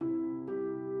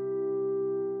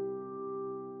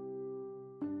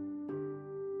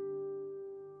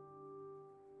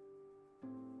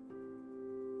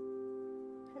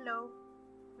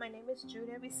My name is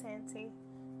Julia Vicente.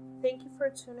 Thank you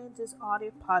for tuning this audio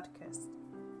podcast.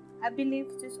 I believe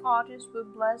these audios will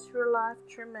bless your life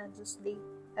tremendously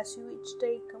as you each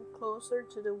day come closer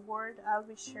to the word I'll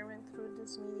be sharing through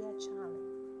this media channel.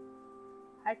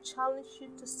 I challenge you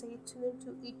to stay tuned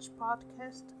to each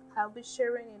podcast I'll be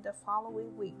sharing in the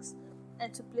following weeks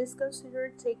and to please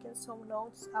consider taking some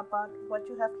notes about what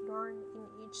you have learned in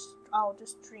each audio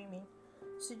streaming,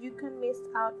 so you can miss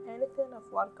out anything of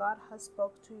what God has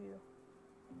spoke to you.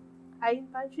 I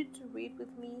invite you to read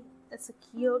with me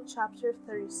Ezekiel chapter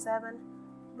 37,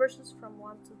 verses from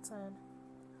 1 to 10.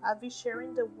 I'll be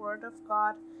sharing the Word of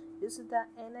God using the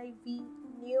NIV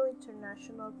New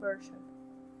International Version.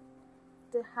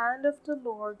 The hand of the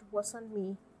Lord was on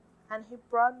me, and he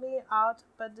brought me out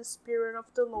by the Spirit of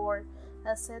the Lord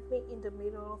and set me in the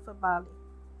middle of a valley.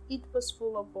 It was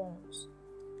full of bones.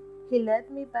 He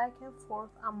led me back and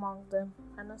forth among them,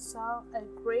 and I saw a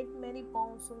great many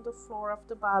bones on the floor of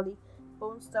the valley,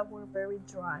 bones that were very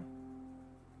dry.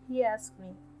 He asked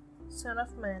me, Son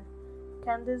of man,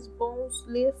 can these bones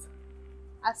live?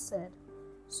 I said,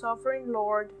 Sovereign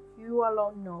Lord, you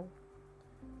alone know.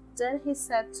 Then he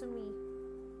said to me,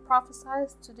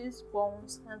 Prophesy to these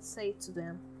bones and say to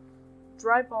them,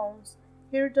 Dry bones,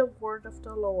 hear the word of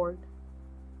the Lord.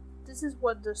 This is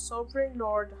what the Sovereign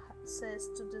Lord says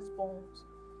to these bones.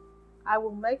 I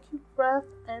will make your breath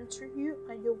enter you,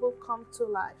 and you will come to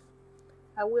life.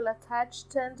 I will attach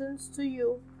tendons to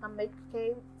you and make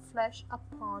flesh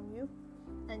upon you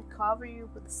and cover you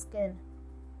with skin.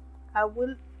 I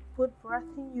will put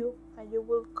breath in you, and you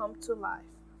will come to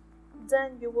life.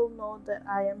 Then you will know that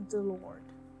I am the Lord.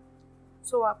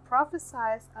 So I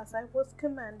prophesied as I was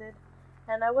commanded,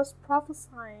 and I was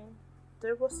prophesying.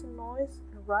 There was a noise,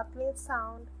 a rattling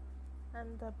sound,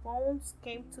 and the bones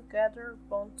came together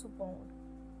bone to bone.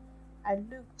 I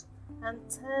looked, and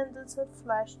tendons and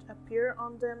flesh appeared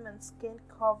on them, and skin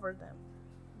covered them,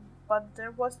 but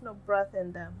there was no breath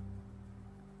in them.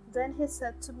 Then he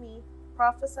said to me,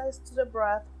 Prophesy to the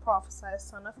breath, prophesy,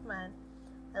 Son of man,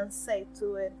 and say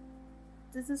to it,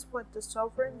 This is what the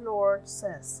Sovereign Lord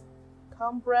says.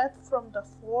 Come breath from the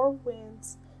four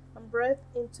winds, and breathe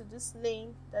into the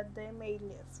slain, that they may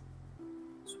live.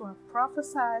 So I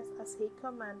prophesied as he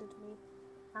commanded me,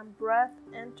 and breath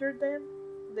entered them.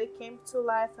 They came to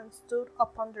life and stood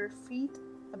upon their feet,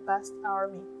 a vast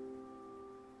army.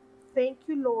 Thank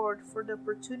you, Lord, for the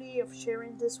opportunity of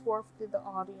sharing this word with the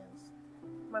audience.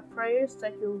 My prayer is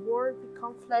that your word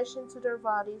become flesh into their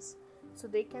bodies, so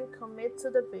they can commit to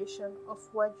the vision of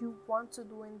what you want to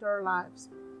do in their lives.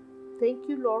 Thank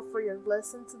you, Lord, for your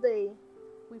blessing today.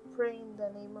 We pray in the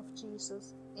name of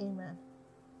Jesus. Amen.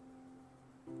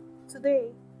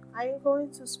 Today, I am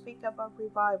going to speak about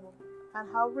revival and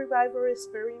how revival is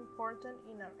very important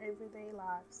in our everyday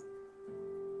lives.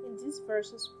 In these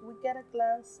verses, we get a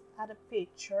glance at a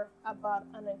picture about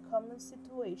an uncommon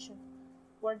situation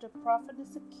where the prophet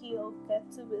Ezekiel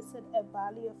gets to visit a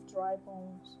valley of dry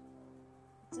bones.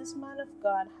 This man of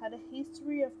God had a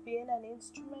history of being an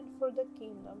instrument for the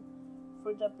kingdom,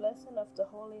 for the blessing of the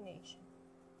holy nation.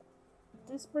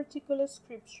 This particular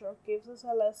scripture gives us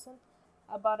a lesson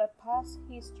about a past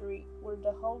history where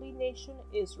the holy nation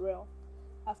Israel,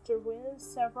 after winning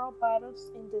several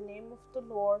battles in the name of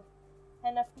the Lord,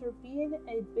 and after being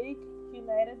a big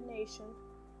united nation,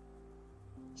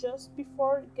 just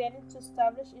before getting to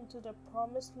establish into the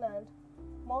promised land,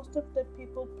 most of the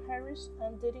people perished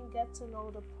and didn't get to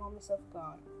know the promise of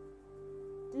God.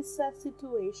 This sad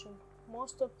situation,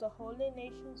 most of the holy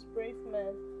nation's brave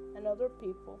men and other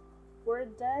people were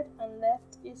dead and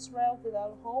left Israel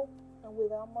without hope and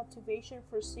without motivation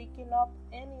for seeking up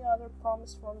any other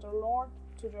promise from the Lord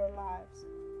to their lives.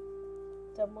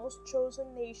 The most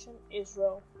chosen nation,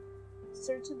 Israel,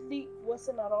 certainly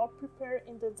wasn't at all prepared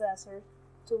in the desert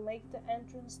to make the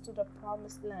entrance to the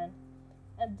promised land,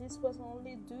 and this was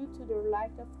only due to their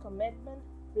lack of commitment,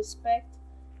 respect,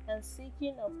 and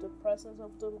seeking of the presence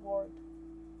of the Lord.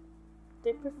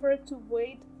 They preferred to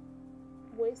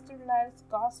waste their lives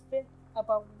gossiping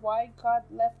about why God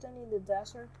left them in the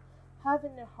desert,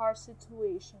 having a hard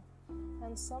situation,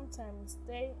 and sometimes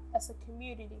they, as a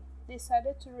community,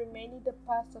 decided to remain in the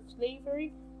past of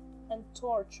slavery and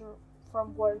torture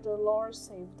from where the Lord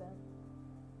saved them.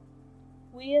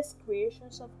 We, as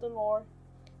creations of the Lord,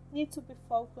 need to be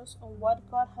focused on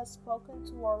what God has spoken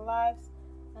to our lives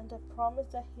and the promise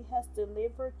that He has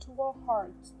delivered to our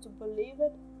hearts to believe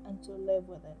it and to live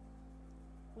with it.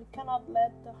 We cannot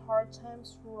let the hard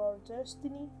times rule our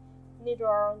destiny, neither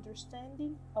our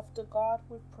understanding of the God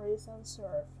we praise and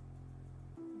serve.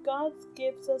 God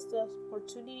gives us the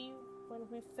opportunity when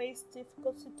we face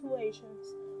difficult situations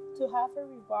to have a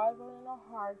revival in our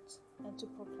hearts, and to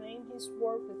proclaim His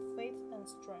word with faith and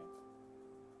strength.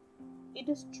 It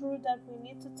is true that we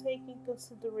need to take in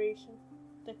consideration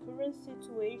the current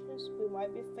situations we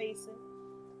might be facing,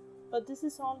 but this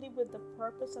is only with the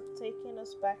purpose of taking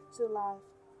us back to life,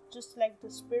 just like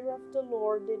the Spirit of the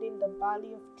Lord did in the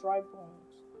valley of dry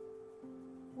bones.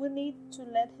 We need to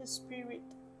let His Spirit,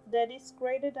 that is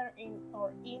greater than in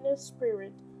our inner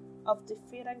spirit of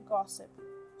defeat and gossip,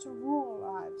 to rule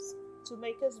our lives, to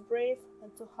make us brave,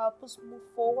 and to help us move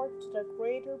forward to the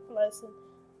greater blessing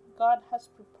God has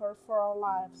prepared for our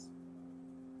lives.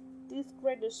 This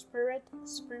greater Spirit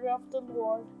of the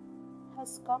Lord,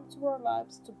 has come to our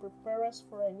lives to prepare us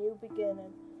for a new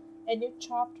beginning, a new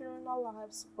chapter in our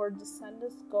lives where the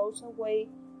sadness goes away,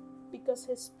 because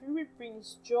His Spirit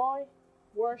brings joy,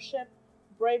 worship,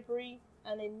 bravery,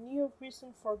 and a new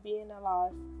reason for being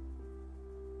alive.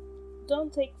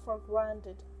 Don't take for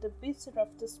granted the visit of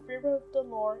the Spirit of the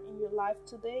Lord in your life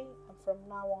today and from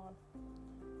now on.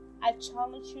 I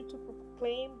challenge you to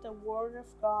proclaim the Word of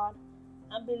God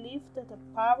and believe that the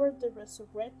power that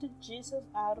resurrected Jesus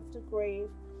out of the grave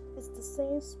is the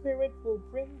same Spirit will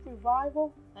bring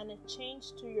revival and a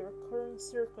change to your current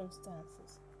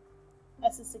circumstances.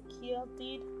 As Ezekiel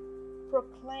did,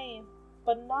 proclaim,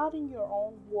 but not in your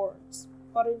own words,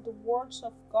 but in the words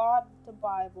of God, the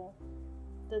Bible,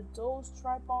 that those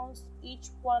dry bones, each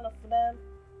one of them,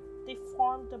 they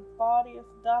form the body of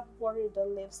that warrior that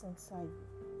lives inside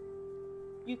you.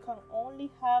 You can only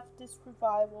have this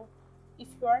revival if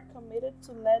you are committed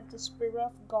to let the Spirit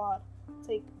of God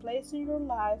take place in your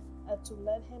life and to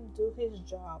let Him do His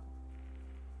job.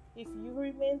 If you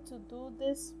remain to do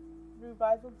this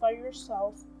revival by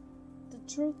yourself, the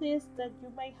truth is that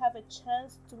you may have a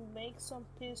chance to make some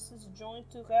pieces join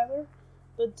together,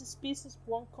 but these pieces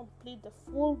won't complete the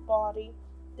full body,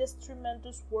 this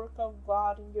tremendous work of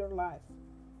God in your life.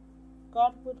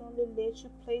 God would only let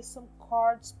you play some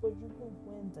cards, but you will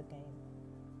win the game.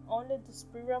 Only the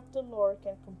Spirit of the Lord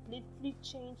can completely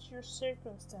change your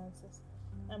circumstances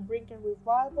and bring a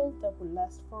revival that will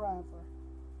last forever.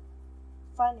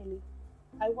 Finally,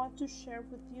 I want to share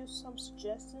with you some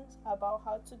suggestions about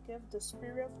how to give the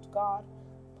Spirit of God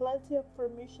plenty of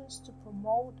permissions to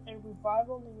promote a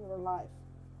revival in your life.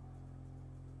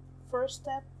 First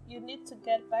step, you need to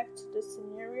get back to the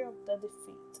scenario of the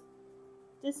defeat.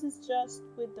 This is just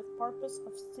with the purpose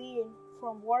of seeing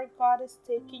from where God is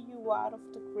taking you out of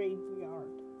the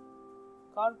graveyard.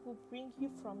 God will bring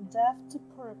you from death to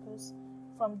purpose,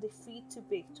 from defeat to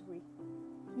victory.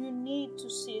 You need to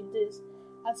see this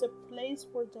as a place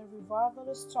where the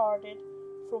revival started,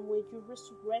 from where you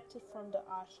resurrected from the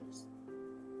ashes.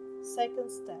 Second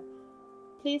step,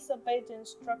 please obey the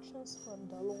instructions from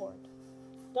the Lord.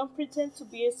 Don't pretend to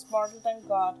be smarter than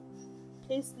God.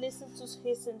 Please listen to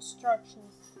His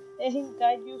instructions. Let Him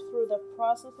guide you through the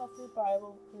process of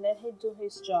revival and let Him do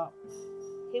His job.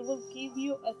 He will give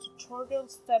you a tutorial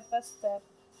step by step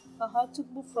on how to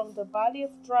move from the valley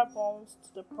of dry bones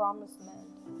to the promised land.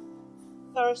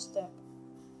 Third step,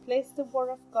 place the Word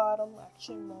of God on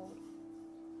action mode.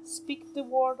 Speak the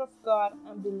Word of God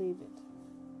and believe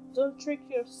it. Don't trick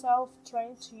yourself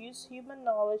trying to use human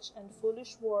knowledge and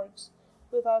foolish words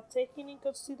without taking in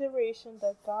consideration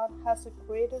that God has a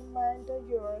greater mind than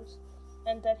yours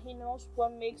and that He knows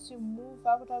what makes you move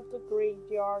out of the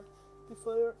graveyard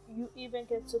before you even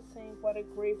get to think what a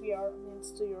graveyard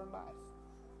means to your life.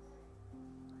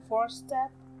 Fourth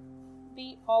step,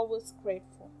 be always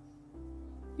grateful.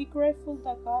 Be grateful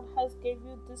that God has given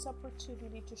you this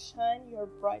opportunity to shine your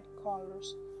bright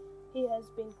colors. He has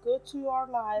been good to our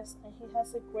lives and He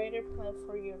has a greater plan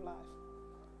for your life.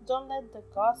 Don't let the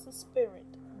God's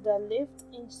Spirit that lived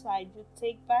inside you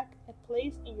take back a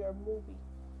place in your movie.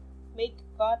 Make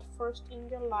God first in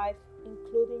your life,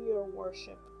 including your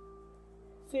worship.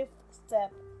 Fifth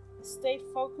step, stay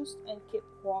focused and keep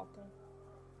walking.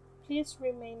 Please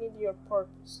remain in your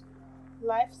purpose.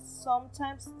 Life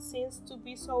sometimes seems to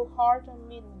be so hard and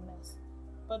meaningless,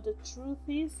 but the truth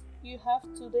is you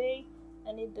have today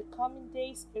and in the coming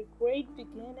days a great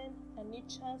beginning and new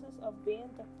chances of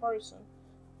being the person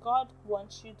God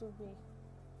wants you to be.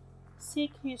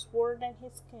 Seek His word and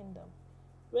His kingdom.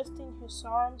 Rest in His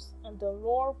arms, and the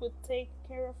Lord will take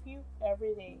care of you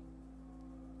every day.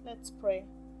 Let's pray.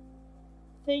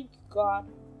 Thank you, God,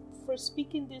 for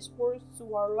speaking these words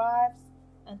to our lives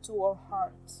and to our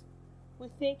hearts. We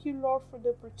thank you, Lord, for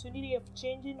the opportunity of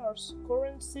changing our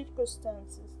current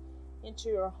circumstances into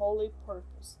your holy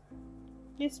purpose.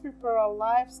 Please prepare our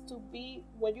lives to be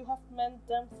what you have meant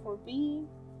them for being,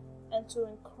 and to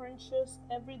encourage us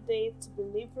every day to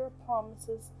believe your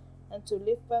promises and to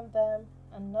live by them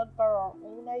and not by our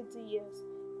own ideas,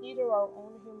 neither our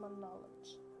own human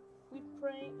knowledge. We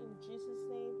pray in Jesus'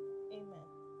 name,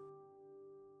 amen.